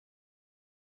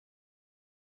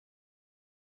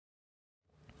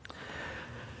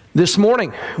This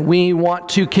morning, we want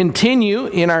to continue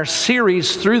in our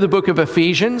series through the book of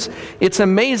Ephesians. It's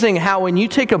amazing how when you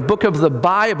take a book of the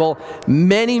Bible,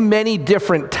 many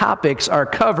different topics are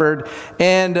covered,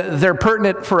 and they're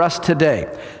pertinent for us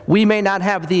today. We may not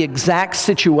have the exact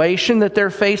situation that they're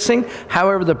facing.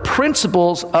 However, the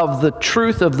principles of the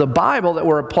truth of the Bible that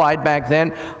were applied back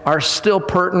then are still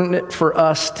pertinent for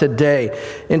us today.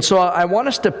 And so I want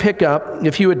us to pick up,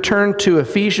 if you would turn to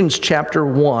Ephesians chapter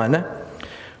 1.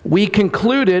 We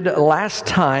concluded last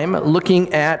time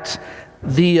looking at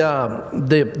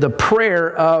the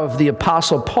prayer of the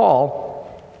Apostle Paul,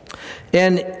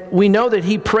 and we know that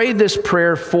he prayed this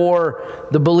prayer for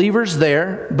the believers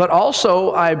there, but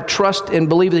also I trust and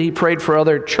believe that he prayed for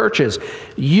other churches.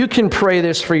 You can pray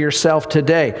this for yourself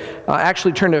today.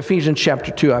 Actually, turn to Ephesians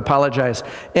chapter 2, I apologize.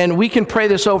 And we can pray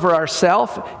this over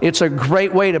ourselves. It's a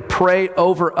great way to pray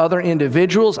over other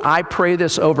individuals. I pray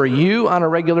this over you on a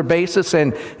regular basis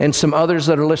and some others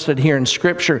that are listed here in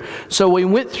Scripture. So we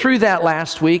went through that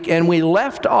last week, and we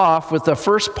left off with the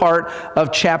first part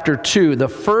of chapter 2. The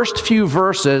first few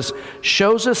verses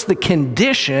shows us the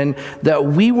condition that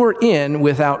we were in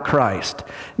without Christ.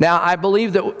 Now, I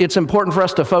believe that it's important for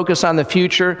us to focus on the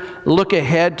future, look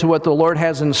ahead to what the Lord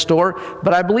has in store,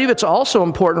 but I believe it's also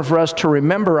important for us to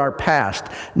remember our past,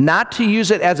 not to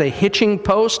use it as a hitching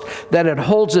post that it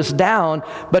holds us down,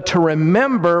 but to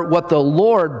remember what the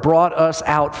Lord brought us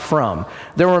out from.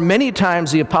 There were many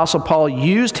times the Apostle Paul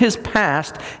used his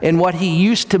past and what he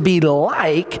used to be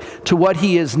like to what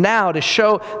he is now to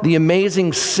show the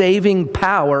amazing saving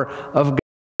power of God.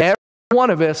 Every one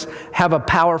of us have a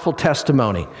powerful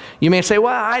testimony. You may say,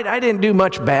 well, I didn't do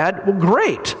much bad. Well,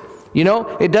 great. You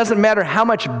know, it doesn't matter how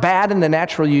much bad in the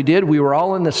natural you did. We were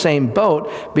all in the same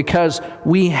boat because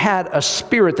we had a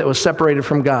spirit that was separated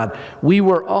from God. We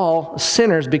were all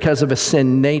sinners because of a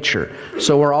sin nature.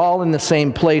 So we're all in the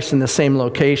same place, in the same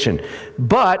location.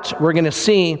 But we're going to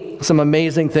see some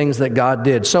amazing things that God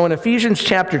did. So in Ephesians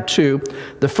chapter 2,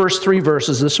 the first 3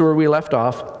 verses, this is where we left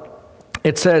off.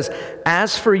 It says,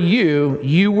 "As for you,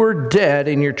 you were dead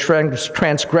in your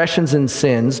transgressions and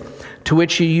sins, to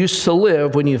which you used to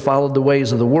live when you followed the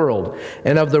ways of the world,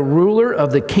 and of the ruler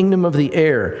of the kingdom of the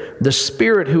air, the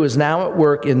spirit who is now at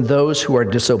work in those who are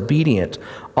disobedient.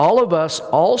 All of us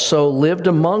also lived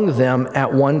among them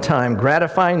at one time,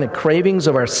 gratifying the cravings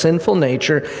of our sinful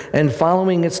nature and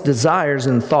following its desires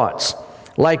and thoughts.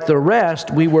 Like the rest,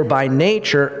 we were by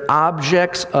nature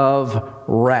objects of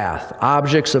wrath,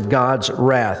 objects of God's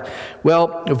wrath."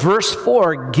 Well, verse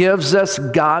 4 gives us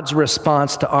God's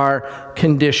response to our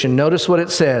condition. Notice what it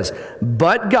says.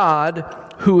 "But God,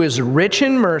 who is rich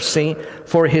in mercy,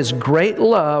 for his great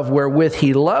love wherewith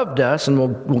he loved us," and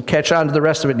we'll catch on to the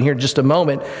rest of it in here in just a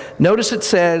moment. Notice it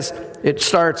says, it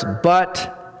starts,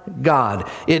 "But God."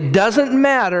 It doesn't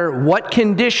matter what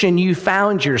condition you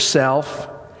found yourself,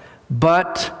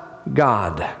 but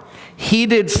God. He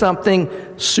did something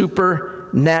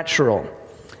supernatural.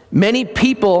 Many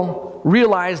people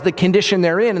realize the condition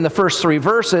they're in the first 3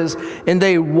 verses, and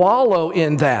they wallow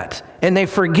in that. And they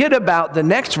forget about the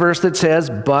next verse that says,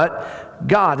 "But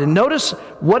God." And notice,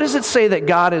 what does it say that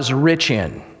God is rich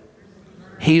in?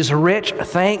 He's rich.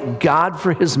 Thank God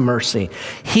for his mercy.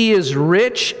 He is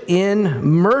rich in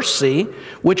mercy,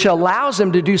 which allows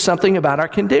him to do something about our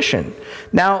condition.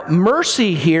 Now,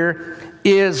 mercy here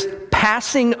is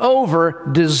passing over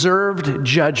deserved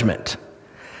judgment.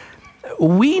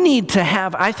 We need to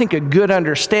have, I think, a good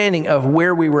understanding of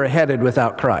where we were headed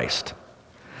without Christ.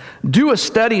 Do a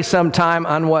study sometime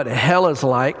on what hell is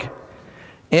like.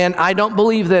 And I don't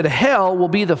believe that hell will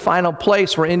be the final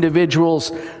place where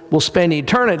individuals will spend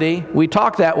eternity. We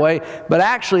talk that way. But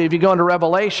actually, if you go into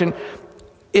Revelation,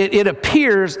 it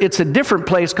appears it's a different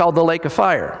place called the lake of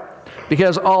fire.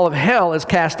 Because all of hell is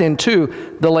cast into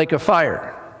the lake of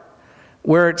fire.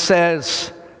 Where it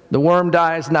says, the worm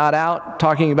dies not out,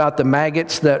 talking about the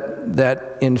maggots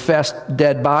that infest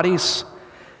dead bodies.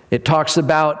 It talks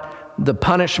about the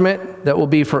punishment that will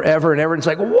be forever and ever. It's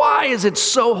like, why is it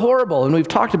so horrible? And we've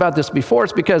talked about this before.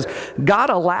 It's because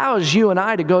God allows you and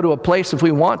I to go to a place, if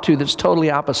we want to, that's totally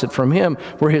opposite from him,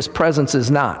 where his presence is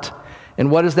not.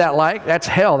 And what is that like? That's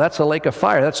hell. That's a lake of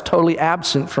fire. That's totally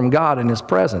absent from God and his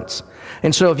presence.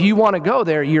 And so if you want to go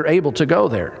there, you're able to go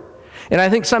there. And I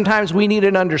think sometimes we need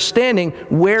an understanding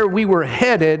where we were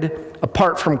headed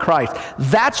apart from Christ.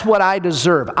 That's what I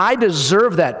deserve. I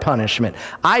deserve that punishment.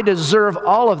 I deserve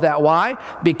all of that. Why?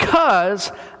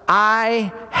 Because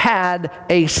I had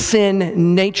a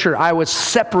sin nature. I was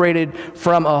separated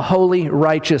from a holy,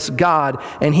 righteous God,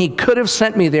 and he could have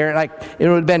sent me there, and it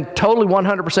would have been totally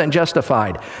 100%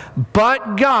 justified.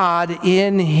 But God,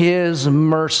 in his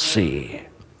mercy,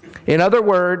 In other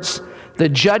words, the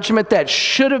judgment that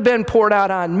should have been poured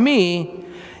out on me,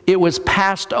 it was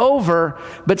passed over.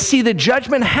 But see, the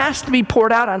judgment has to be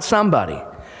poured out on somebody.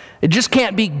 It just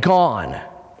can't be gone.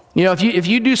 You know, if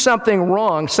you do something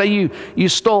wrong, say you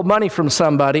stole money from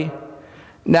somebody,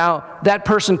 now that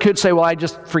person could say, well, I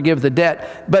just forgive the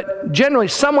debt. But generally,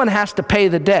 someone has to pay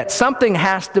the debt. Something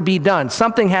has to be done.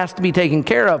 Something has to be taken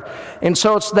care of. And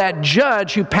so it's that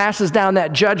judge who passes down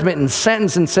that judgment and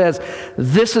sentence and says,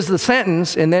 this is the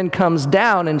sentence, and then comes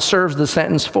down and serves the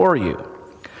sentence for you.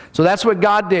 So that's what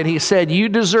God did. He said, you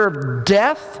deserve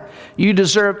death. You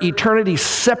deserve eternity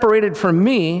separated from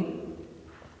me.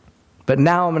 But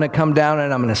now I'm going to come down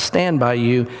and I'm going to stand by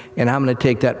you, and I'm going to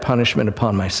take that punishment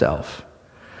upon myself.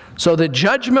 So the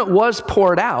judgment was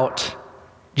poured out,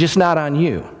 just not on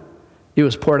you. It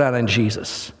was poured out on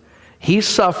Jesus. He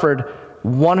suffered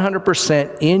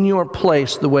 100% in your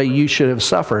place the way you should have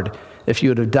suffered if you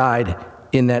would have died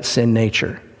in that sin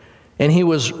nature. And he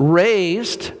was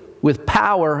raised with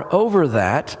power over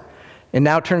that, and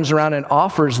now turns around and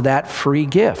offers that free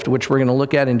gift, which we're going to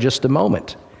look at in just a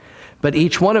moment. But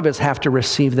each one of us have to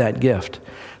receive that gift.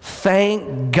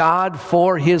 Thank God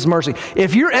for his mercy.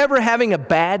 If you're ever having a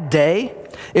bad day,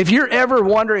 if you're ever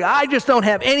wondering, I just don't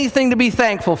have anything to be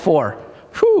thankful for,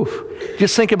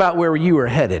 just think about where you were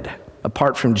headed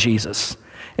apart from Jesus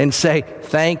and say,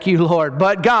 thank you, Lord.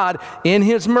 But God, in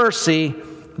his mercy,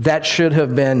 that should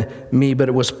have been me, but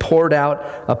it was poured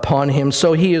out upon him.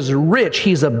 So he is rich.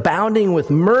 He's abounding with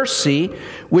mercy,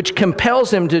 which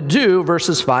compels him to do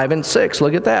verses 5 and 6.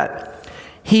 Look at that.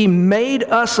 He made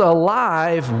us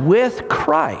alive with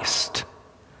Christ,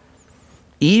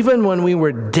 even when we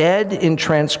were dead in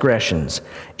transgressions.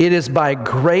 It is by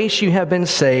grace you have been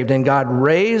saved, and God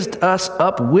raised us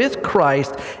up with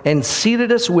Christ and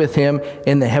seated us with him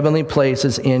in the heavenly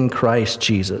places in Christ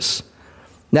Jesus.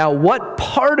 Now, what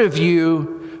part of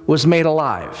you was made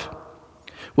alive?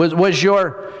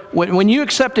 When you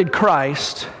accepted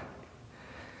Christ,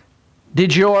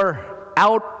 did your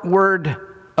outward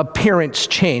appearance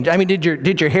change? I mean, did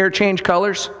your hair change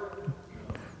colors?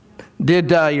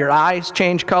 Did your eyes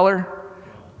change color?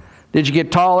 Did you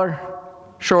get taller,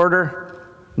 shorter?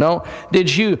 No?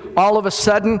 Did you all of a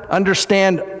sudden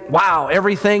understand, wow,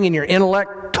 everything in your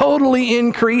intellect totally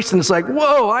increased, and it's like,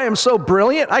 whoa, I am so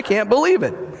brilliant, I can't believe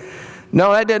it.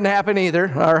 No, that didn't happen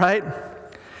either, all right?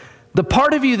 The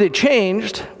part of you that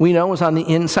changed, we know, was on the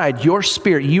inside, your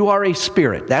spirit. You are a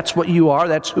spirit. That's what you are.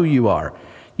 That's who you are.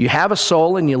 You have a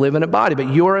soul and you live in a body,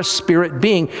 but you're a spirit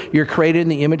being. You're created in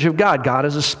the image of God. God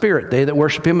is a spirit. They that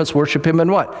worship him must worship him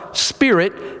in what?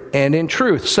 Spirit and in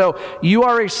truth. So you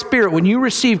are a spirit. When you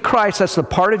receive Christ, that's the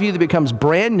part of you that becomes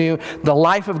brand new. The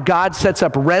life of God sets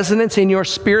up resonance in your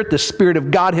spirit. The Spirit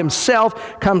of God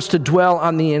himself comes to dwell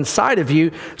on the inside of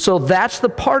you. So that's the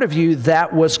part of you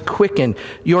that was quickened.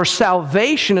 Your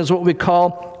salvation is what we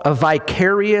call a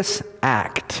vicarious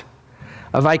act.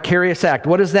 A vicarious act.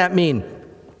 What does that mean?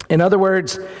 In other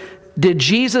words, did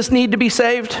Jesus need to be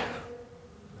saved?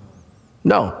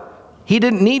 No. He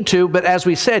didn't need to, but as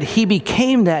we said, he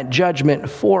became that judgment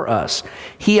for us.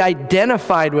 He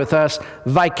identified with us.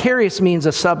 Vicarious means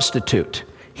a substitute.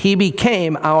 He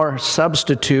became our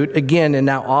substitute again and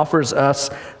now offers us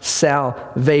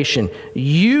salvation.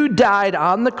 You died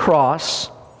on the cross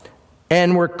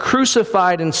and were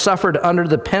crucified and suffered under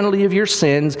the penalty of your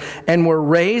sins and were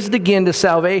raised again to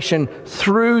salvation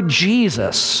through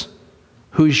Jesus,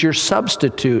 who's your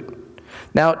substitute.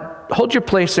 Now, hold your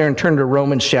place there and turn to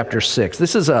Romans chapter 6.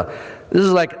 This is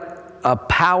like a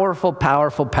powerful,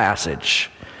 powerful passage.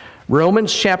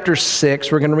 Romans chapter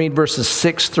 6, we're going to read verses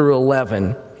 6 through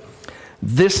 11.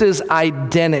 This is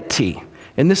identity.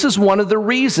 And this is one of the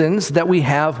reasons that we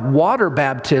have water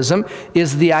baptism,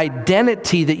 is the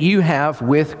identity that you have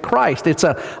with Christ. It's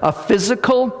a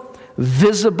physical,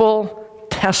 visible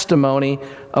testimony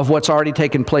of what's already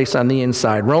taken place on the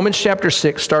inside. Romans chapter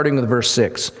 6, starting with verse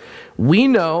 6. We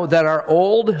know that our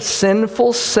old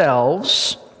sinful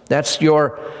selves, that's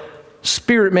your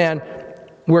spirit man,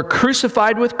 were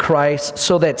crucified with Christ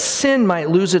so that sin might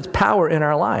lose its power in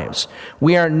our lives.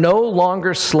 We are no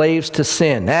longer slaves to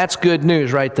sin. That's good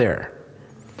news right there.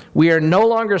 We are no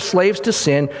longer slaves to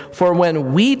sin, for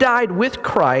when we died with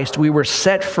Christ, we were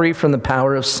set free from the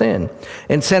power of sin.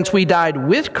 And since we died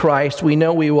with Christ, we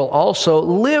know we will also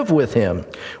live with him.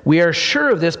 We are sure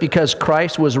of this because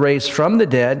Christ was raised from the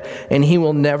dead, and he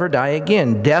will never die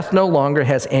again. Death no longer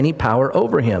has any power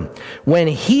over him. When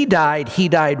he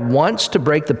died once to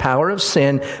break the power of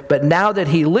sin, but now that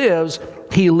he lives,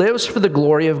 he lives for the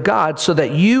glory of God, so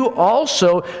that you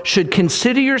also should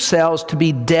consider yourselves to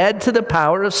be dead to the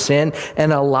power of sin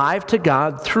and alive to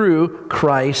God through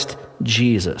Christ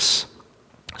Jesus.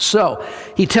 So,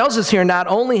 he tells us here, not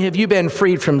only have you been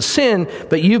freed from sin,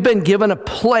 but you've been given a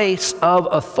place of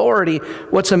authority.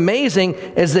 What's amazing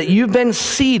is that you've been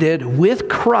seated with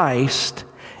Christ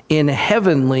in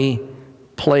heavenly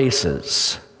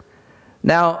places.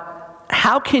 Now,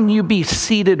 how can you be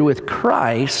seated with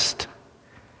Christ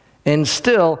and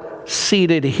still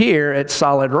seated here at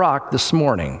Solid Rock this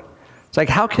morning? It's like,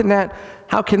 how can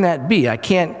that be? I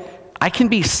can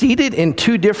be seated in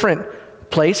two different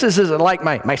places. Is it like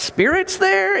my spirit's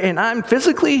there and I'm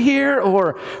physically here?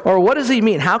 Or what does he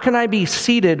mean? How can I be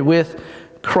seated with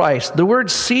Christ? The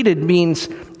word seated means,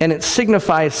 and it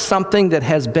signifies something that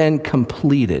has been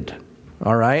completed.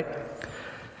 All right?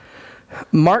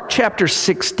 Mark chapter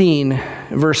 16,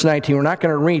 verse 19, we're not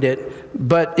going to read it,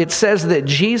 but it says that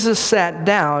Jesus sat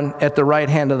down at the right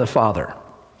hand of the Father.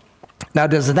 Now,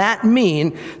 does that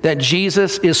mean that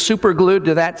Jesus is super glued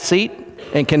to that seat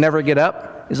and can never get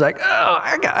up? He's like, oh,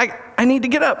 I need to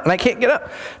get up, and I can't get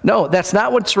up. No, that's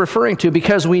not what it's referring to,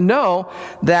 because we know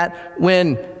that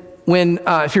when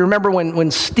if you remember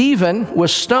when Stephen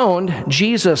was stoned,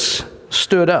 Jesus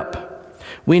stood up.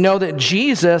 We know that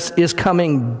Jesus is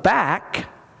coming back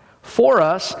for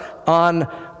us on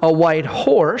a white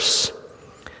horse.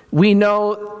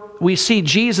 We see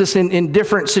Jesus in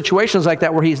different situations like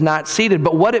that where he's not seated.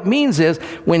 But what it means is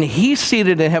when he's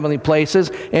seated in heavenly places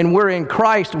and we're in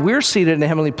Christ, we're seated in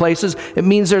heavenly places, it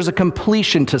means there's a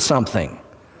completion to something.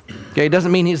 Okay, it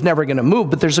doesn't mean he's never going to move,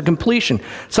 but there's a completion.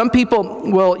 Some people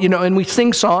will, and we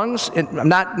sing songs, and I'm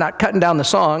not cutting down the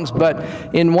songs, but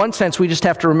in one sense, we just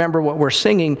have to remember what we're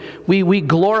singing. We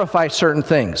glorify certain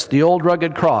things. The old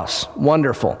rugged cross,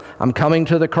 wonderful. I'm coming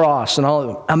to the cross, and all of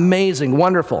them, amazing,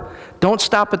 wonderful. Don't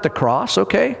stop at the cross,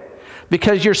 okay?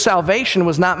 Because your salvation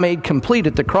was not made complete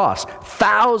at the cross.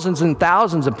 Thousands and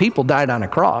thousands of people died on a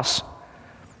cross.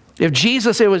 If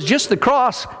it was just the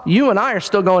cross, you and I are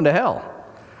still going to hell.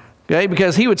 Okay,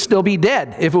 because he would still be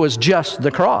dead if it was just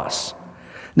the cross.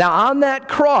 Now, on that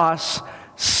cross,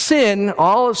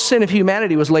 all of sin of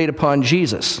humanity was laid upon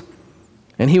Jesus.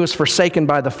 And he was forsaken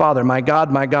by the Father. My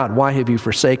God, why have you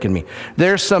forsaken me?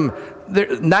 There's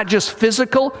not just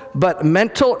physical, but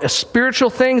mental, spiritual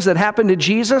things that happened to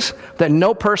Jesus that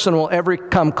no person will ever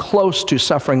come close to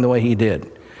suffering the way he did.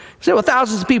 You say, well,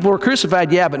 thousands of people were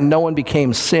crucified. Yeah, but no one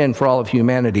became sin for all of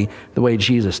humanity the way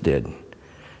Jesus did.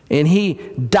 And he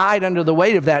died under the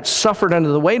weight of that, suffered under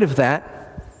the weight of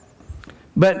that.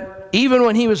 But even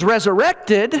when he was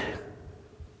resurrected,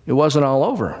 it wasn't all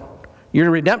over.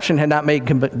 Your redemption had not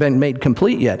been made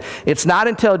complete yet. It's not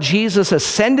until Jesus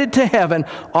ascended to heaven,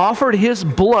 offered his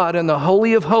blood in the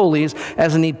Holy of Holies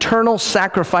as an eternal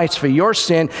sacrifice for your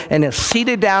sin, and is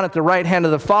seated down at the right hand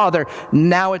of the Father,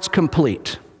 now it's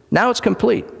complete. Now it's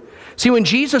complete. See, when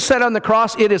Jesus said on the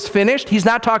cross, it is finished, he's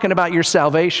not talking about your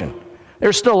salvation.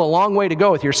 There's still a long way to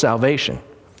go with your salvation.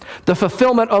 The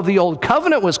fulfillment of the old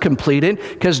covenant was completed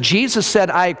because Jesus said,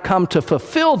 I've come to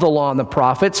fulfill the law and the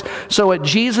prophets. So what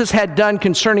Jesus had done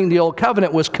concerning the old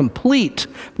covenant was complete,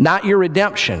 not your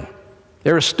redemption.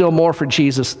 There is still more for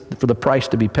Jesus, for the price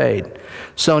to be paid.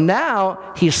 So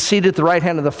now he's seated at the right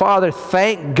hand of the Father.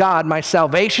 Thank God, my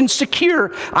salvation's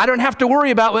secure. I don't have to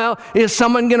worry about, well, is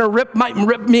someone going to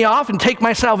rip me off and take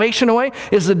my salvation away?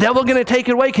 Is the devil going to take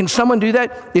it away? Can someone do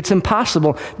that? It's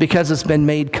impossible because it's been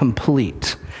made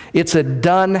complete. It's a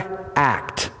done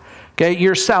act. Okay,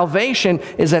 your salvation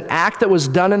is an act that was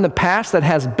done in the past that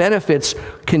has benefits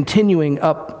continuing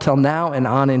up till now and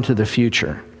on into the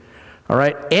future. All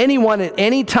right, anyone at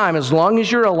any time, as long as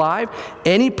you're alive,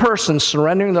 any person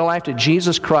surrendering their life to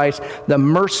Jesus Christ, the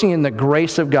mercy and the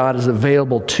grace of God is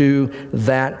available to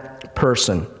that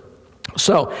person.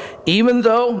 So, even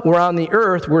though we're on the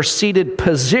earth, we're seated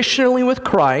positionally with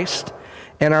Christ,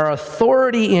 and our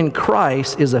authority in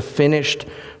Christ is a finished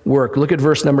work. Look at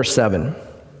verse number 7.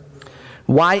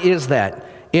 Why is that?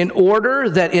 In order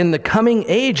that in the coming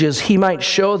ages he might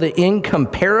show the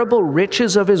incomparable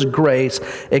riches of his grace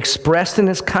expressed in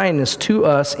his kindness to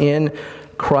us in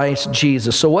Christ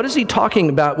Jesus. So what is he talking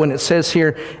about when it says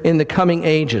here in the coming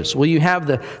ages? Well, you have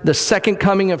the second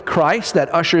coming of Christ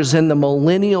that ushers in the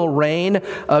millennial reign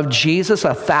of Jesus,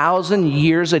 1,000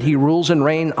 years that he rules and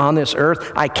reigns on this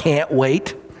earth. I can't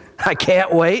wait. I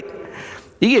can't wait.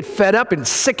 You get fed up and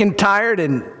sick and tired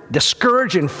and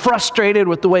discouraged and frustrated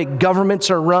with the way governments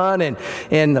are run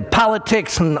and the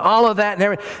politics and all of that and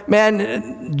everything.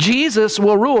 Man, Jesus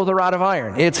will rule the rod of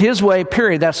iron. It's his way,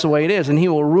 period. That's the way it is. And he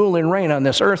will rule and reign on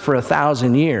this earth for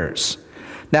 1,000 years.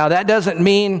 Now, that doesn't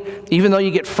mean, even though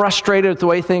you get frustrated with the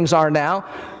way things are now,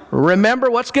 remember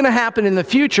what's going to happen in the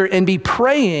future and be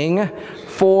praying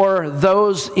for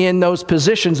those in those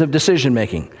positions of decision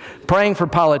making. Praying for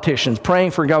politicians,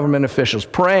 praying for government officials,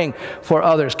 praying for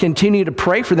others. Continue to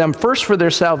pray for them, first for their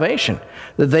salvation,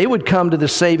 that they would come to the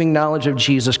saving knowledge of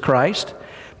Jesus Christ.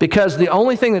 Because the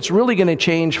only thing that's really going to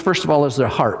change, first of all, is their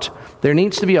heart. There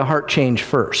needs to be a heart change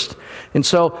first. And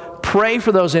so pray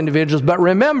for those individuals. But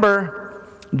remember,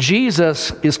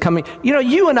 Jesus is coming. You know,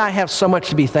 you and I have so much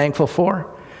to be thankful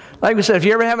for. Like we said, if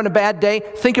you're ever having a bad day,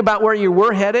 think about where you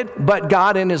were headed, but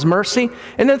God in His mercy.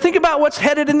 And then think about what's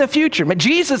headed in the future. But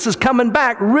Jesus is coming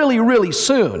back really, really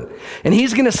soon. And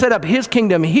He's going to set up His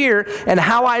kingdom here. And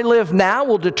how I live now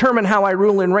will determine how I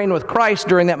rule and reign with Christ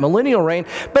during that millennial reign.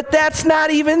 But that's not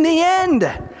even the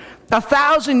end.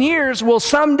 1,000 years will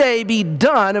someday be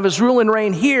done of His rule and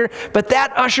reign here, but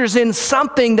that ushers in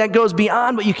something that goes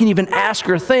beyond what you can even ask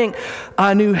or think.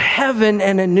 A new heaven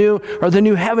and the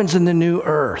new heavens and the new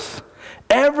earth.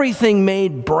 Everything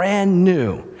made brand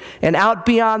new. And out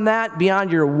beyond that,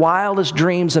 beyond your wildest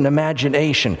dreams and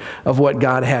imagination of what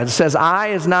God has. It says, eye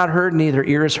has not heard, neither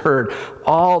ear has heard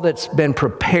all that's been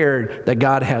prepared that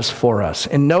God has for us.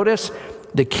 And notice,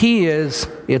 the key is,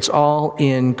 it's all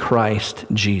in Christ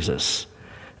Jesus.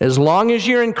 As long as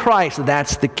you're in Christ,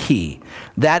 that's the key.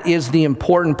 That is the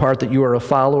important part, that you are a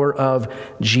follower of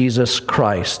Jesus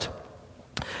Christ.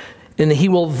 And He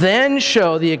will then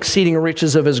show the exceeding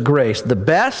riches of His grace. The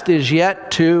best is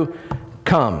yet to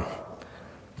come.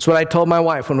 That's what I told my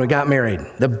wife when we got married.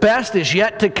 The best is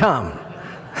yet to come.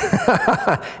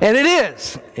 And it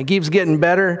is. It keeps getting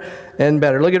better and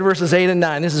better. Look at verses 8 and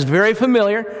 9. This is very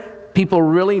familiar. People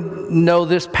really know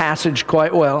this passage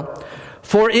quite well.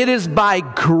 For it is by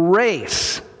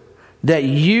grace that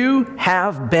you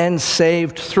have been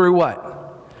saved through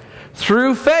what?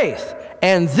 Through faith.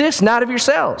 And this not of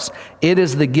yourselves. It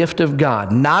is the gift of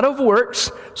God, not of works,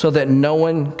 so that no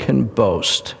one can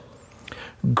boast.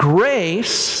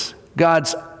 Grace,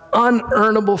 God's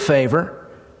unearnable favor,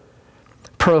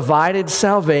 provided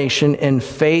salvation, and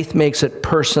faith makes it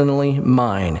personally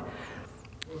mine.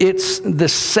 It's the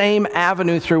same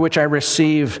avenue through which I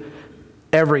receive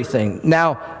everything.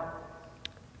 Now,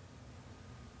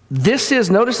 notice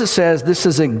it says this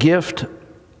is a gift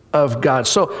of God.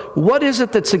 So what is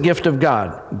it that's a gift of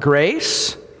God?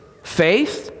 Grace,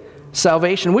 faith,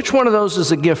 salvation. Which one of those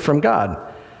is a gift from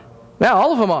God? Well,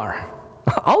 all of them are.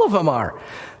 All of them are.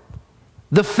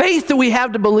 The faith that we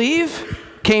have to believe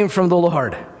came from the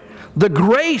Lord. The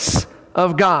grace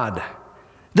of God.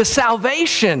 The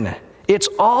salvation. It's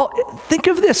all, think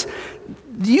of this.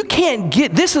 You can't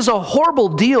get, this is a horrible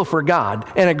deal for God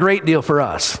and a great deal for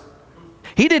us.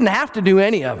 He didn't have to do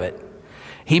any of it.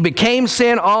 He became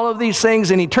sin, all of these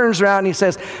things, and He turns around and He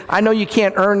says, I know you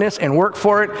can't earn this and work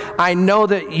for it. I know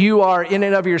that you are in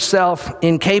and of yourself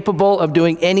incapable of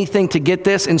doing anything to get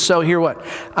this, and so here what?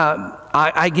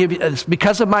 I give you,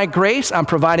 because of my grace, I'm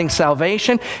providing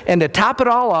salvation, and to top it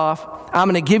all off, I'm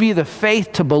going to give you the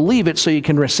faith to believe it so you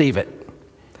can receive it.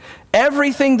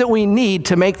 Everything that we need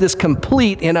to make this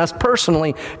complete in us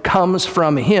personally comes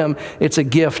from Him. It's a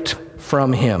gift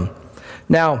from Him.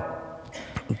 Now,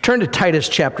 turn to Titus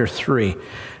chapter 3.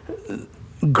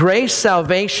 Grace,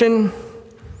 salvation,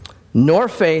 nor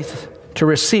faith to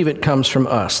receive it comes from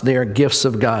us. They are gifts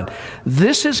of God.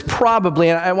 This is probably,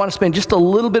 and I want to spend just a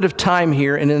little bit of time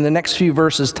here, and in the next few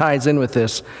verses ties in with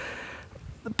this,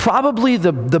 probably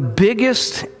the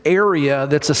biggest area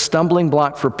that's a stumbling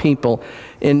block for people.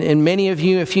 And many of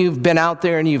you, if you've been out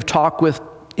there and you've talked with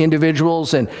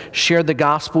individuals and shared the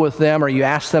gospel with them, or you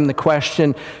asked them the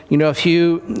question, you know, if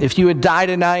you had died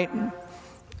tonight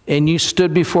and you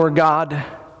stood before God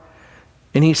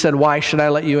and He said, why should I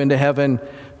let you into heaven?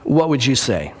 What would you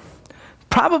say?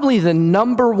 Probably the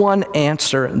number one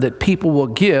answer that people will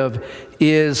give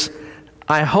is,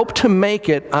 I hope to make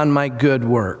it on my good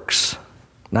works.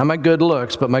 Not my good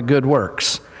looks, but my good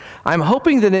works. I'm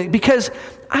hoping that because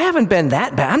I haven't been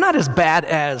that bad. I'm not as bad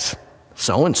as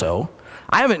so-and-so.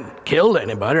 I haven't killed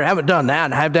anybody, or I haven't done that,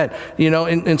 and I've done,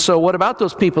 and so what about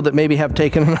those people that maybe have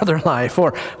taken another life,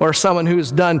 or someone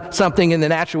who's done something in the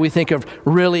natural we think of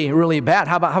really, really bad?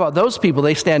 How about those people?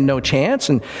 They stand no chance.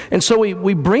 And so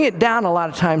we bring it down a lot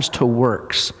of times to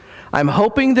works. I'm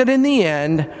hoping that in the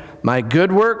end, my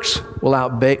good works will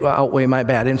outweigh my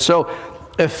bad. And so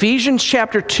Ephesians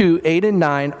chapter 2, 8 and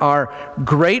 9 are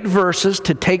great verses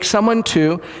to take someone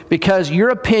to, because your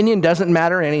opinion doesn't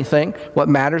matter anything. What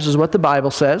matters is what the Bible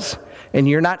says. And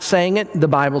you're not saying it, the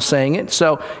Bible's saying it.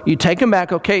 So you take them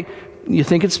back, okay, you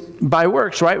think it's by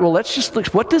works, right? Well, let's just look,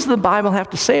 what does the Bible have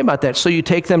to say about that? So you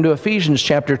take them to Ephesians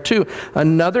chapter 2.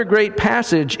 Another great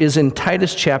passage is in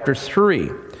Titus chapter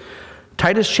 3.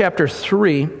 Titus chapter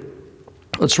 3,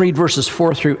 let's read verses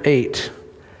 4 through 8.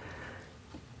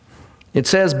 It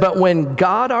says, "But when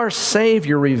God our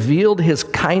Savior revealed his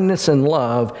kindness and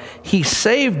love, he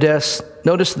saved us,"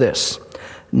 notice this,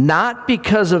 "not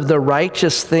because of the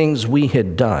righteous things we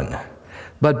had done,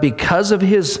 but because of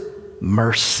his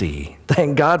mercy."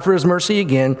 Thank God for his mercy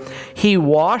again. "He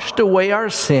washed away our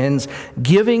sins,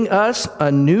 giving us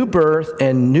a new birth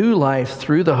and new life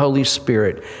through the Holy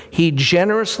Spirit. He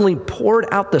generously poured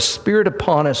out the Spirit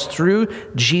upon us through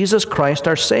Jesus Christ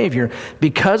our Savior.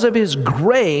 Because of his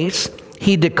grace,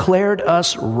 he declared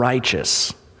us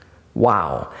righteous."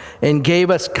 Wow. "And gave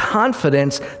us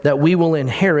confidence that we will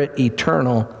inherit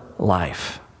eternal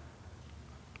life."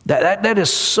 That is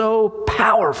so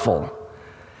powerful.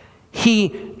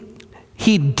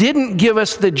 He didn't give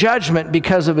us the judgment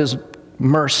because of his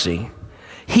mercy.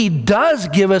 He does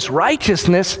give us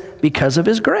righteousness because of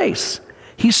his grace.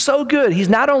 He's so good. He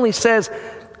not only says,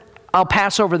 "I'll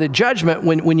pass over the judgment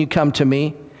when you come to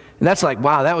me," and that's like,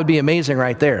 wow, that would be amazing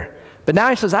right there. But now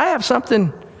he says, "I have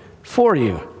something for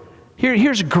you.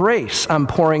 Here's grace I'm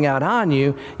pouring out on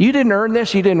you. You didn't earn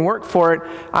this. You didn't work for it.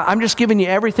 I'm just giving you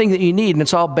everything that you need, and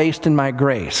it's all based in my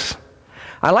grace."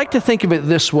 I like to think of it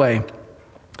this way,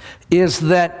 is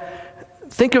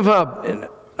that, think of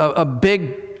a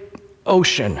big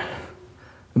ocean,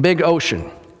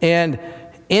 and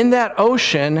in that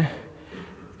ocean,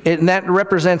 and that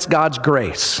represents God's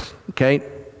grace, okay?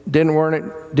 Didn't earn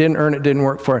it, didn't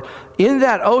work for it. In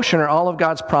that ocean are all of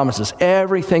God's promises,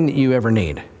 everything that you ever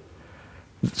need.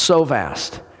 So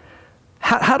vast.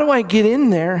 How do I get in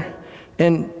there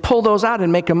and pull those out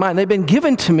and make them mine? They've been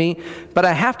given to me, but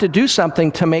I have to do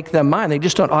something to make them mine. They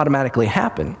just don't automatically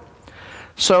happen.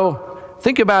 So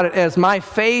think about it as my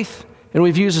faith, and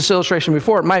we've used this illustration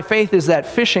before, my faith is that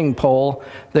fishing pole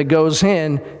that goes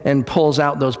in and pulls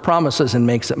out those promises and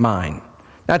makes it mine.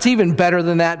 Now, it's even better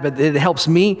than that, but it helps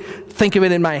me think of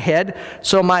it in my head.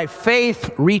 So my faith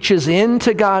reaches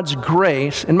into God's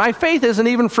grace, and my faith isn't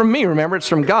even from me, remember, it's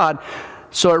from God.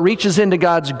 So it reaches into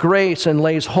God's grace and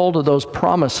lays hold of those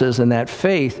promises, and that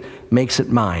faith makes it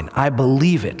mine. I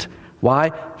believe it.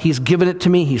 Why? He's given it to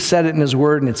me, he said it in his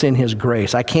word, and it's in his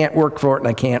grace. I can't work for it, and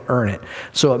I can't earn it.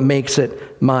 So it makes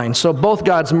it mine. So both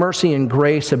God's mercy and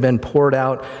grace have been poured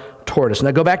out toward us.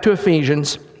 Now go back to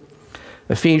Ephesians.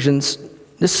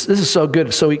 This is so good,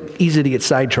 it's so easy to get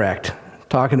sidetracked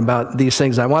talking about these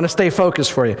things. I want to stay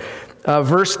focused for you.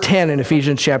 Verse 10 in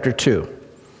Ephesians chapter 2.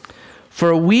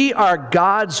 "For we are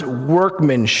God's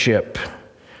workmanship,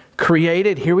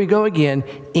 created," here we go again,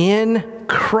 "in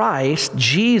Christ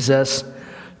Jesus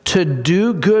to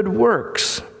do good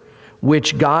works,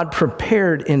 which God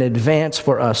prepared in advance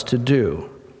for us to do."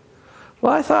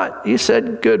 Well, I thought you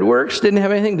said good works didn't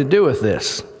have anything to do with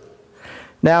this.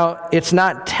 Now, it's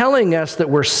not telling us that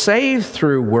we're saved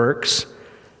through works,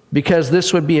 because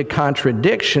this would be a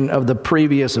contradiction of the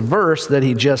previous verse that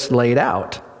he just laid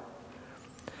out.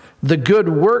 The good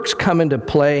works come into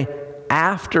play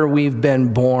after we've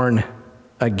been born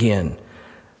again.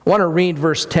 I want to read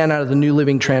verse 10 out of the New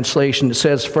Living Translation. It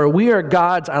says, "For we are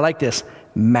God's," I like this,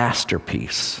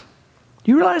 "masterpiece."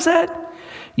 Do you realize that?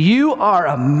 You are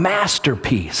a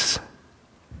masterpiece.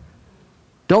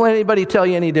 Don't let anybody tell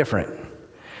you any different.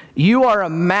 You are a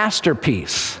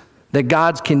masterpiece that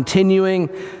God's continuing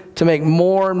to make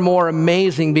more and more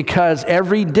amazing, because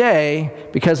every day,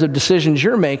 because of decisions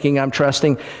you're making, I'm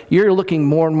trusting, you're looking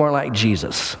more and more like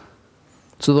Jesus.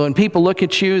 So that when people look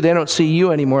at you, they don't see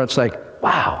you anymore. It's like,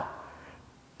 wow,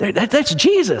 that's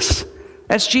Jesus.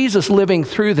 That's Jesus living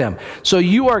through them. So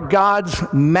you are God's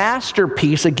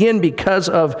masterpiece, again, because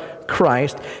of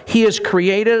Christ. He has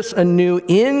created us anew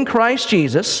in Christ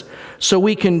Jesus so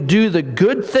we can do the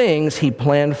good things he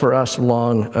planned for us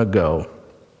long ago.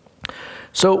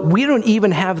 So we don't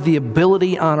even have the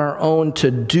ability on our own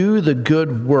to do the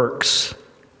good works.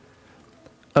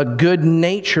 A good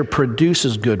nature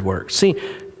produces good works. See,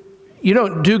 you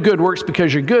don't do good works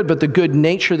because you're good, but the good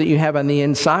nature that you have on the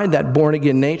inside, that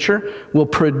born-again nature, will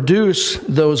produce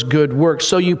those good works.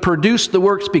 So you produce the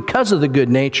works because of the good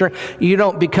nature. You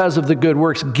don't, because of the good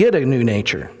works, get a new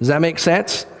nature. Does that make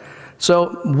sense?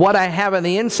 So what I have on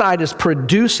the inside is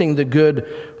producing the good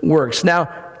works. Now,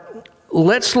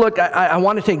 let's look. I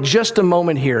want to take just a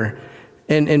moment here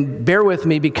and bear with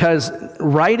me, because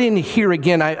right in here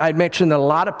again, I mentioned that a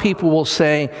lot of people will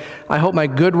say, I hope my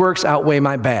good works outweigh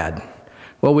my bad.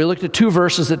 Well, we looked at 2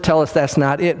 verses that tell us that's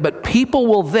not it, but people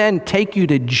will then take you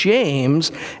to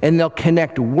James and they'll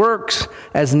connect works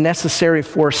as necessary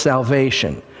for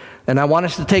salvation. And I want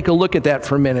us to take a look at that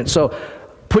for a minute. So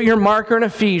put your marker in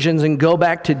Ephesians and go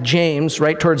back to James,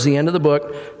 right towards the end of the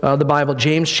book, the Bible,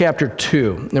 James chapter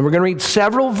 2. And we're going to read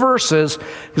several verses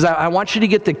because I want you to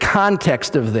get the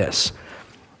context of this.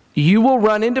 You will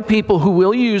run into people who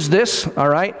will use this, all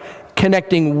right,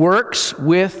 connecting works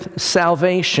with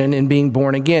salvation and being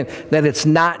born again, that it's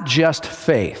not just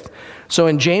faith. So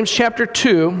in James chapter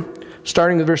 2,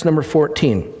 starting with verse number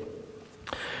 14,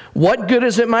 what good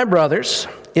is it, my brothers,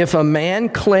 if a man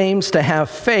claims to have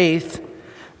faith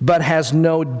but has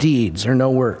no deeds or no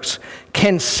works?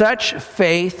 Can such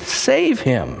faith save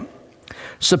him?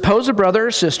 Suppose a brother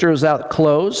or sister is without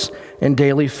clothes and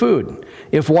daily food.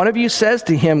 If one of you says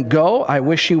to him, "Go, I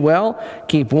wish you well,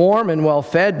 keep warm and well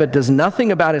fed," but does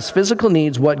nothing about his physical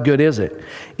needs, what good is it?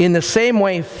 In the same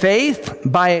way, faith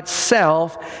by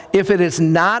itself, if it is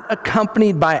not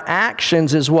accompanied by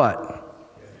actions, is what?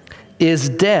 Is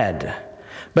dead.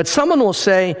 But someone will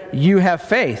say, "You have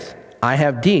faith, I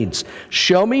have deeds.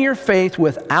 Show me your faith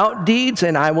without deeds,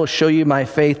 and I will show you my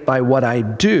faith by what I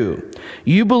do.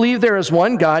 You believe there is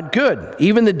one God, good.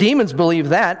 Even the demons believe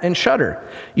that and shudder.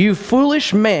 You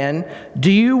foolish man,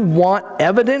 do you want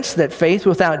evidence that faith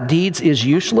without deeds is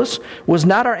useless? Was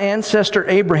not our ancestor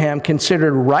Abraham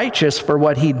considered righteous for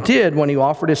what he did when he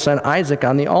offered his son Isaac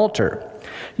on the altar?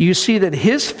 You see that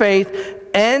his faith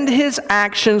and his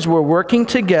actions were working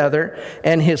together,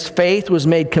 and his faith was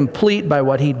made complete by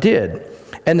what he did.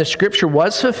 And the scripture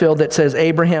was fulfilled that says,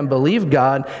 Abraham believed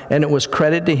God, and it was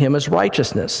credited to him as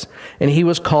righteousness. And he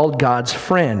was called God's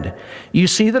friend. You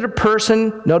see that a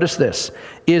person, notice this,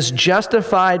 is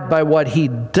justified by what he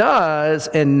does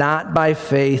and not by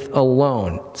faith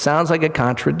alone. Sounds like a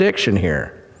contradiction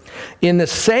here. In the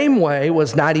same way,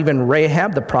 was not even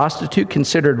Rahab the prostitute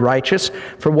considered righteous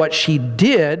for what she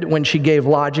did when she gave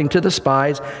lodging to the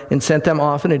spies and sent them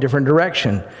off in a different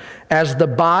direction? As the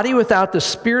body without the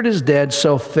spirit is dead,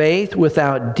 so faith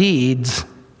without deeds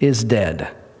is dead.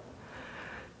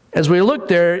 As we look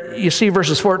there, you see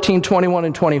verses 14, 21,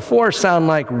 and 24 sound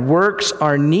like works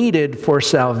are needed for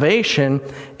salvation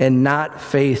and not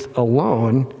faith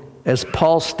alone, as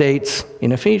Paul states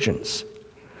in Ephesians.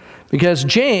 Because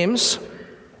James,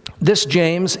 this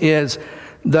James is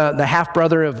the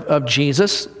half-brother of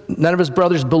Jesus. None of his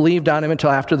brothers believed on him until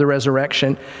after the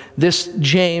resurrection. This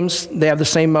James, they have the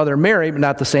same mother Mary, but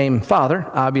not the same father,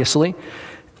 obviously.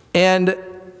 And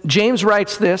James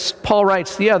writes this, Paul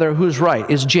writes the other. Who's right?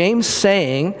 Is James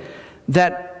saying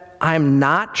that I'm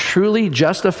not truly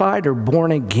justified or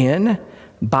born again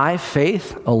by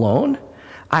faith alone?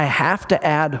 I have to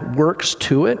add works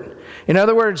to it? In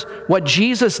other words, what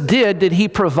Jesus did he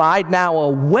provide now a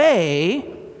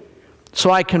way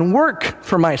so I can work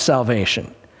for my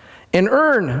salvation and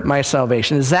earn my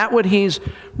salvation? Is that what he's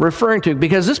referring to?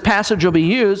 Because this passage will be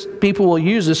used, people will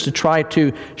use this to try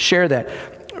to share that.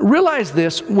 Realize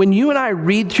this, when you and I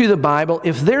read through the Bible,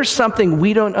 if there's something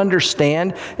we don't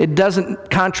understand, it doesn't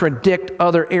contradict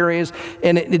other areas,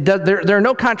 and there are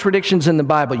no contradictions in the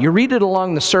Bible. You read it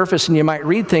along the surface and you might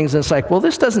read things and it's like, well,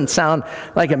 this doesn't sound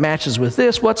like it matches with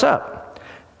this. What's up?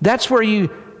 That's where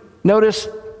you notice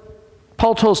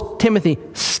Paul told Timothy,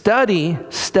 study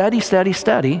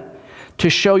to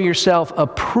show yourself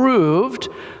approved,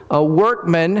 a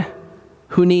workman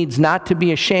who needs not to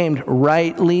be ashamed,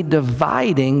 rightly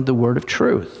dividing the word of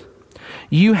truth.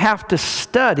 You have to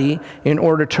study in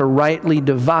order to rightly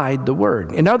divide the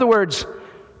word. In other words,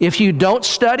 if you don't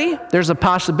study, there's a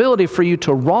possibility for you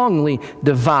to wrongly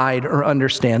divide or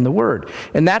understand the word.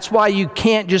 And that's why you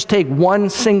can't just take one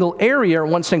single area or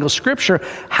one single scripture.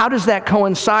 How does that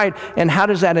coincide and how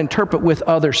does that interpret with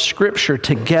other scripture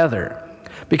together?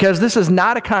 Because this is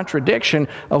not a contradiction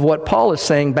of what Paul is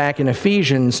saying back in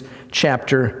Ephesians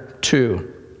chapter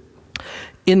 2.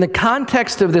 In the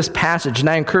context of this passage, and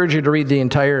I encourage you to read the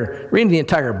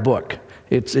entire book.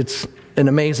 It's an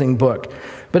amazing book.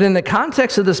 But in the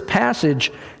context of this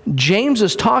passage, James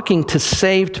is talking to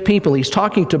saved people. He's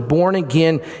talking to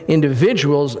born-again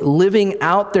individuals living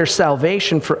out their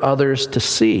salvation for others to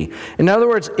see. In other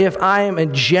words, if I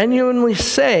am genuinely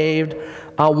saved,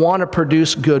 I want to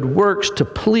produce good works to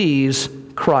please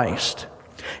Christ.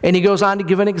 And he goes on to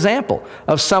give an example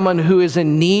of someone who is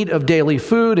in need of daily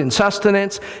food and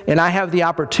sustenance, and I have the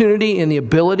opportunity and the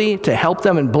ability to help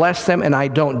them and bless them, and I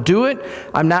don't do it.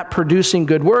 I'm not producing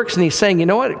good works. And he's saying, you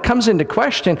know what? It comes into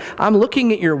question. I'm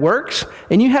looking at your works,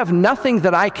 and you have nothing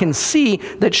that I can see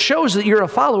that shows that you're a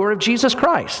follower of Jesus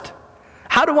Christ.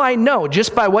 How do I know?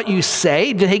 Just by what you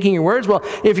say, taking your words? Well,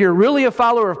 if you're really a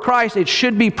follower of Christ, it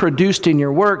should be produced in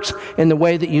your works, in the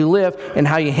way that you live, and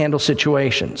how you handle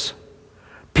situations.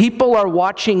 People are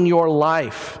watching your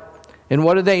life. And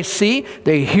what do they see?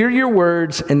 They hear your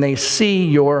words and they see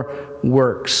your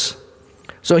works.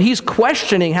 So he's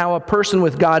questioning how a person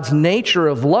with God's nature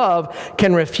of love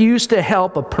can refuse to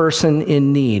help a person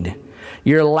in need.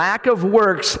 Your lack of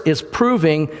works is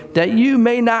proving that you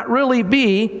may not really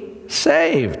be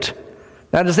saved.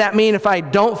 Now, does that mean if I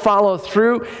don't follow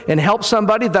through and help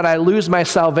somebody that I lose my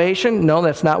salvation? No,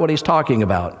 that's not what he's talking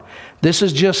about. This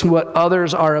is just what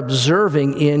others are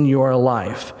observing in your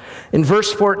life. In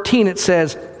verse 14, it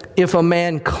says, if a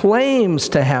man claims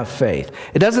to have faith.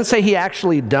 It doesn't say he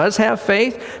actually does have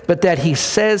faith, but that he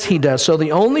says he does. So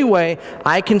the only way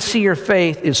I can see your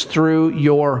faith is through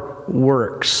your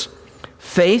works.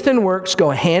 Faith and works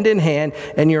go hand in hand,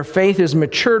 and your faith is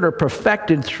matured or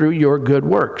perfected through your good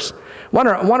works.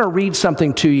 I want to read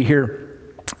something to you here.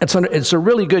 It's a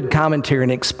really good commentary,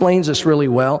 and it explains this really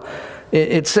well.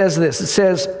 It says this. It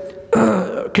says,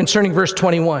 concerning verse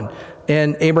 21,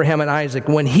 and Abraham and Isaac,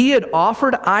 when he had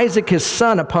offered Isaac his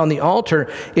son upon the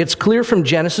altar, it's clear from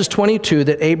Genesis 22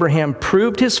 that Abraham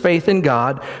proved his faith in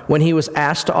God when he was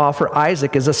asked to offer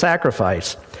Isaac as a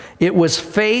sacrifice. It was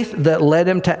faith that led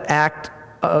him to act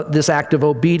this act of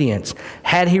obedience.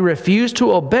 Had he refused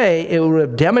to obey, it would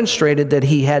have demonstrated that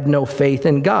he had no faith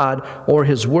in God or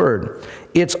his word.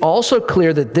 It's also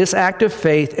clear that this act of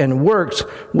faith and works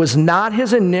was not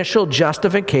his initial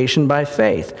justification by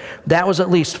faith. That was at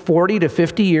least 40 to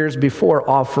 50 years before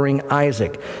offering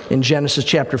Isaac in Genesis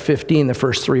chapter 15, the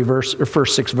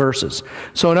first 6 verses.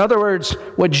 So in other words,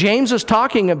 what James is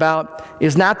talking about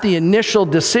is not the initial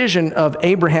decision of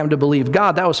Abraham to believe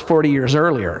God. That was 40 years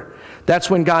earlier.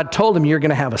 That's when God told him, you're going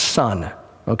to have a son.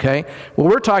 Okay? What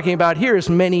we're talking about here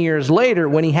is many years later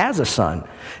when he has a son.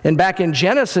 And back in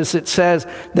Genesis, it says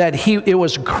that it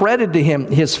was credited to him,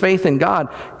 his faith in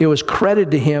God, it was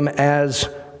credited to him as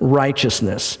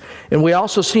righteousness. And we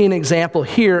also see an example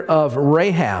here of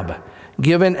Rahab,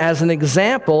 given as an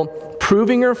example,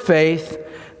 proving her faith,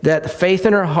 that faith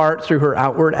in her heart through her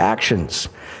outward actions.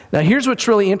 Now, here's what's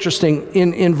really interesting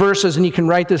in verses, and you can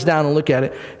write this down and look at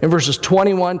it. In verses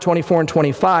 21, 24, and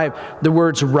 25, the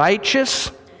words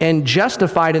righteous and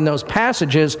justified in those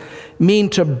passages mean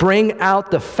to bring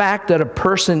out the fact that a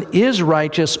person is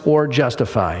righteous or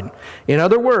justified. In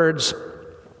other words,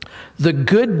 the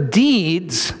good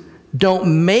deeds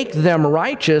don't make them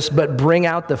righteous, but bring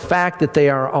out the fact that they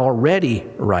are already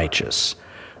righteous.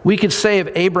 We could say of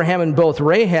Abraham and both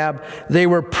Rahab, they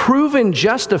were proven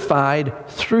justified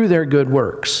through their good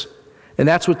works. And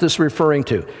that's what this is referring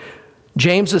to.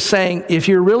 James is saying, if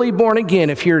you're really born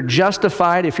again, if you're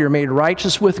justified, if you're made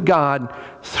righteous with God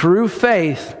through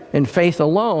faith and faith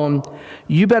alone,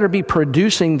 you better be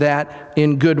producing that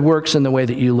in good works in the way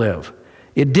that you live.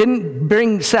 It didn't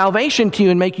bring salvation to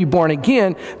you and make you born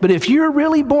again, but if you're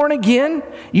really born again,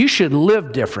 you should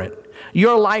live different.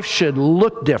 Your life should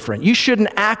look different. You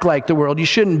shouldn't act like the world. You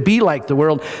shouldn't be like the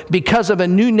world. Because of a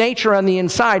new nature on the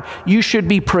inside, you should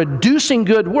be producing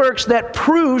good works that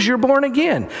proves you're born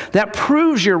again, that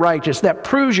proves you're righteous, that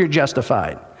proves you're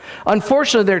justified.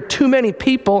 Unfortunately, there are too many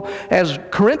people, as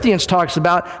Corinthians talks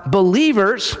about,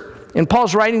 believers, and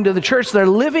Paul's writing to the church, they're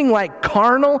living like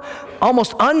carnal,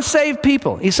 almost unsaved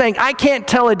people. He's saying, I can't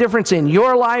tell a difference in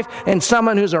your life and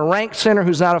someone who's a rank sinner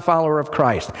who's not a follower of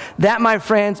Christ. That, my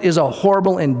friends, is a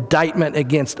horrible indictment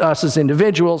against us as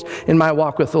individuals in my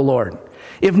walk with the Lord.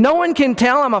 If no one can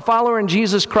tell I'm a follower in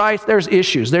Jesus Christ, there's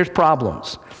issues, there's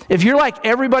problems. If you're like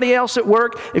everybody else at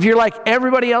work, if you're like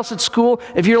everybody else at school,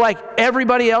 if you're like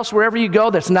everybody else wherever you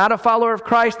go that's not a follower of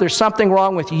Christ, there's something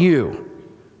wrong with you,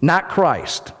 not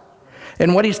Christ.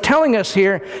 And what he's telling us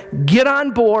here, get on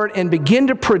board and begin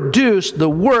to produce the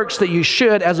works that you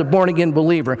should as a born-again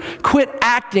believer. Quit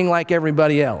acting like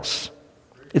everybody else.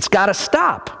 It's got to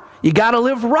stop. You got to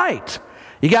live right.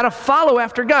 You got to follow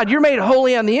after God. You're made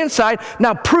holy on the inside.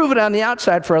 Now prove it on the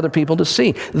outside for other people to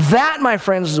see. That, my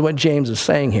friends, is what James is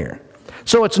saying here.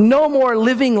 So it's no more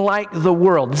living like the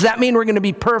world. Does that mean we're going to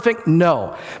be perfect?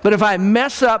 No. But if I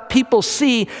mess up, people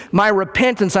see my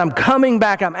repentance. I'm coming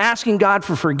back. I'm asking God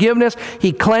for forgiveness.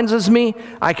 He cleanses me.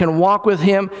 I can walk with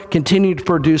Him, continue to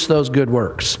produce those good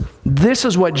works. This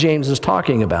is what James is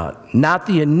talking about, not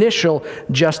the initial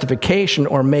justification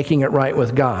or making it right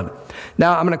with God.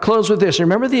 Now, I'm going to close with this.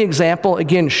 Remember the example,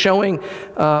 again, showing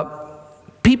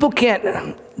people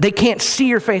they can't see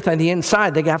your faith on the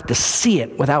inside. They have to see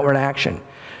it with outward action.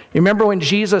 You remember when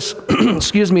Jesus,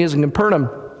 is in Capernaum,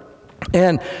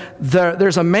 and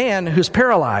there's a man who's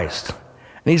paralyzed,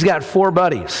 and he's got 4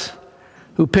 buddies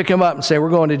who pick him up and say, we're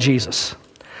going to Jesus.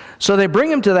 So they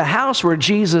bring him to the house where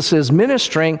Jesus is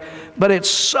ministering, but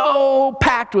it's so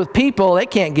packed with people, they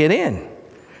can't get in.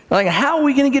 They're like, how are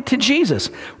we going to get to Jesus?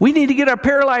 We need to get our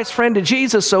paralyzed friend to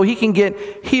Jesus so he can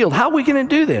get healed. How are we going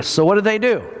to do this? So what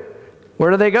do? Where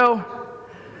do they go?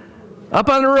 Up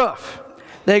on the roof.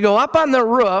 They go up on the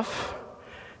roof,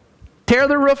 tear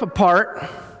the roof apart.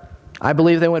 I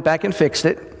believe they went back and fixed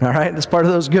it. All right, that's part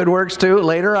of those good works too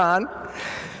later on.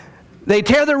 They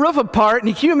tear the roof apart,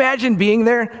 and can you imagine being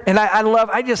there? And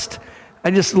I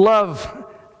just love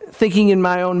thinking in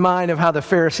my own mind of how the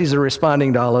Pharisees are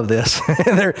responding to all of this.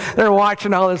 they're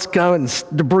watching all this go, and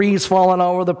debris falling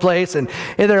all over the place, and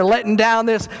they're letting down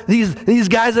these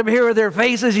guys up here with their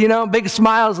faces, big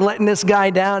smiles, letting this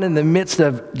guy down in the midst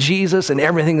of Jesus and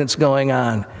everything that's going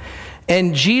on.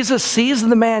 And Jesus sees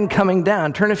the man coming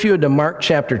down. Turn if you would to Mark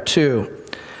chapter 2.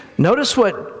 Notice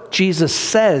what Jesus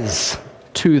says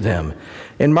to them.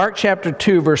 In Mark chapter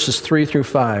 2, verses 3 through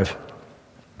 5.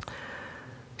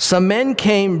 Some men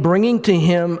came bringing to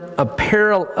him a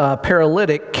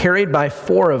paralytic carried by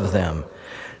 4 of them.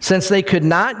 Since they could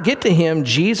not get to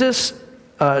Jesus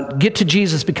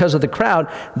because of the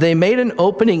crowd, they made an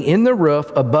opening in the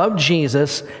roof above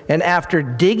Jesus, and after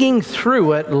digging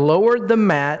through it, lowered the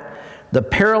mat the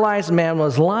paralyzed man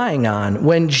was lying on.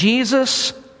 When Jesus,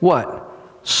 what?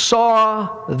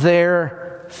 Saw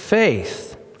their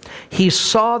faith. He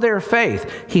saw their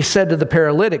faith. He said to the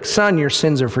paralytic, son, your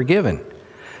sins are forgiven.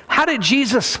 How did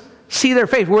Jesus see their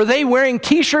faith? Were they wearing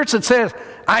t-shirts that says,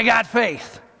 I got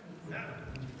faith?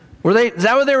 Is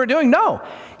that what they were doing? No.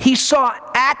 He saw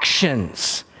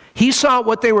actions. He saw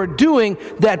what they were doing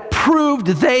that proved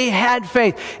they had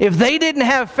faith. If they didn't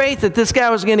have faith that this guy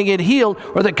was going to get healed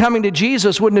or that coming to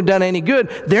Jesus wouldn't have done any good,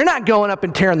 they're not going up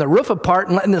and tearing the roof apart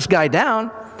and letting this guy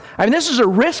down. I mean, this is a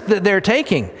risk that they're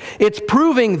taking. It's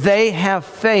proving they have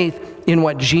faith in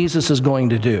what Jesus is going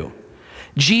to do.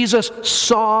 Jesus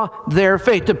saw their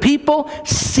faith. Do people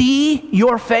see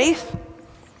your faith?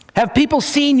 Have people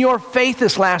seen your faith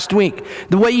this last week?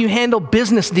 The way you handle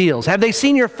business deals? Have they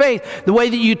seen your faith? The way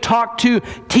that you talk to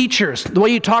teachers? The way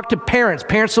you talk to parents?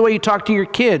 Parents, the way you talk to your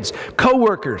kids?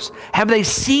 Co-workers? Have they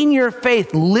seen your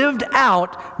faith lived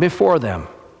out before them?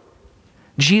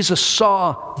 Jesus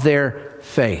saw their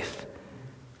faith.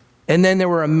 And then there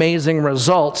were amazing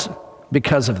results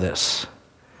because of this.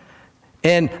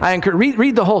 And I encourage,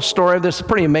 read the whole story of this. It's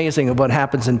pretty amazing of what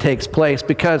happens and takes place,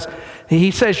 because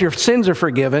he says your sins are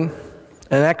forgiven,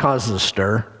 and that causes a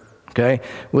stir, okay,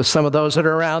 with some of those that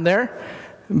are around there.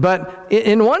 But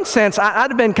in one sense,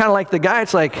 I'd have been kind of like the guy.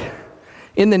 It's like,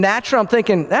 in the natural, I'm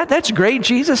thinking, that's great,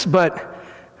 Jesus, but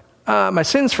my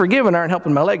sins forgiven aren't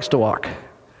helping my legs to walk.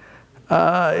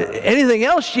 Anything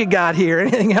else you got here?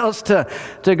 Anything else to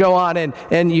go on?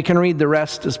 And you can read the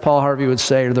rest, as Paul Harvey would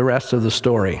say, or the rest of the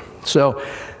story. So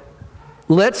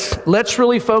let's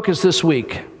really focus this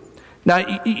week.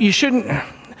 Now, you shouldn't...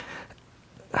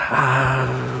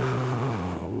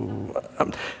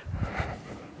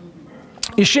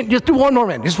 you shouldn't... Just do one more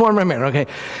minute. Just one more minute, okay?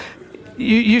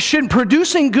 You shouldn't...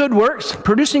 Producing good works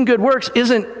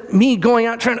isn't me going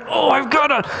out trying to,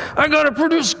 I gotta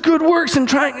produce good works and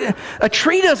trying. A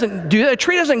tree doesn't do that. A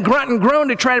tree doesn't grunt and groan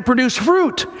to try to produce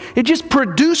fruit. It just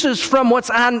produces from what's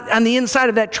on the inside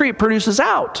of that tree. It produces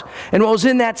out. And what was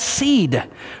in that seed?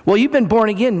 Well, you've been born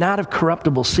again, not of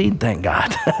corruptible seed, thank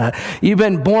God. You've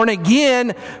been born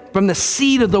again from the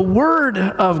seed of the Word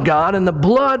of God and the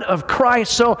blood of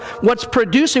Christ. So what's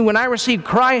producing, when I receive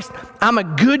Christ, I'm a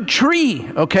good tree,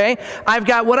 okay? I've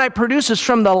got what I produce is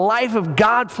from the life of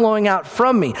God flowing out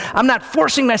from me. I'm not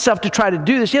forcing myself to try to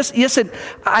do this. Yes,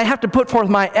 I have to put forth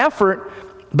my effort,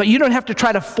 but you don't have to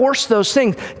try to force those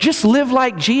things. Just live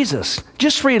like Jesus.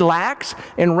 Just relax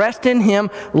and rest in Him.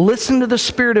 Listen to the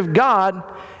Spirit of God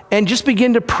and just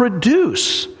begin to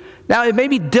produce. Now, it may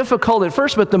be difficult at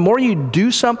first, but the more you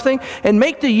do something and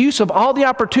make the use of all the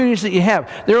opportunities that you have,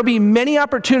 there will be many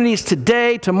opportunities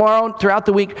today, tomorrow, throughout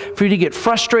the week for you to get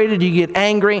frustrated, you get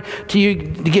angry, to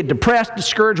get depressed,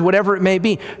 discouraged, whatever it may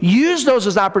be. Use those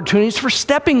as opportunities for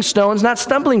stepping stones, not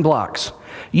stumbling blocks.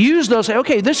 Use those, say,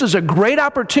 okay, this is a great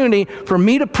opportunity for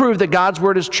me to prove that God's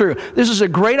Word is true. This is a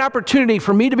great opportunity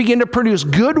for me to begin to produce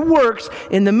good works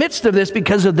in the midst of this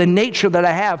because of the nature that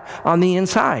I have on the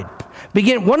inside.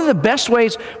 One of the best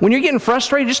ways, when you're getting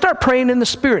frustrated, just start praying in the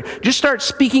Spirit. Just start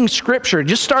speaking Scripture.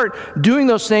 Just start doing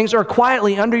those things, or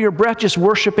quietly under your breath just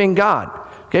worshiping God.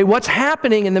 Okay, what's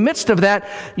happening in the midst of that?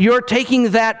 You're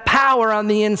taking that power on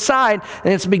the inside,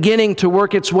 and it's beginning to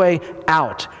work its way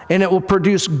out, and it will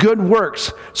produce good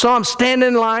works. So I'm standing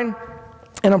in line.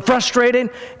 and I'm frustrated,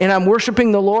 and I'm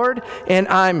worshiping the Lord, and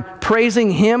I'm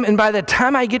praising Him, and by the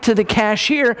time I get to the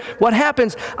cashier, what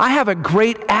happens? I have a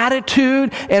great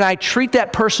attitude, and I treat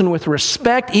that person with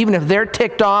respect, even if they're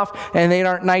ticked off and they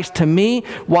aren't nice to me.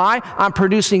 Why? I'm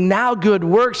producing now good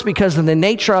works because of the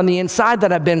nature on the inside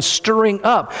that I've been stirring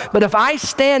up. But if I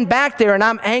stand back there and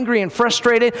I'm angry and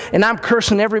frustrated, and I'm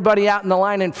cursing everybody out in the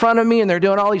line in front of me, and they're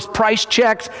doing all these price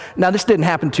checks. Now, this didn't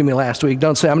happen to me last week.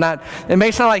 Don't say I'm not. It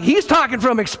may sound like he's talking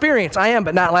from experience. I am,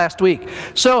 but not last week.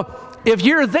 So if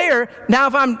you're there, now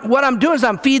what I'm doing is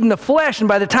I'm feeding the flesh, and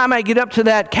by the time I get up to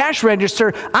that cash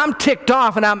register, I'm ticked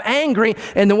off and I'm angry,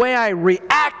 and the way I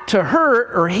react to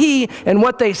her or he and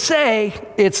what they say,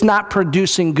 it's not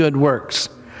producing good works.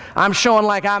 I'm showing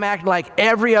like I'm acting like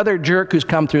every other jerk who's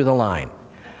come through the line.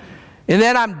 And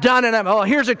then I'm done, and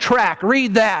here's a track,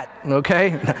 read that,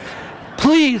 okay?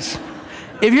 Please,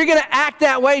 if you're going to act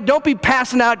that way, don't be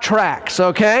passing out tracts,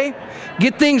 okay?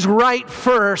 Get things right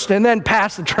first and then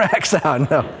pass the tracts out.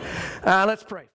 No. Let's pray.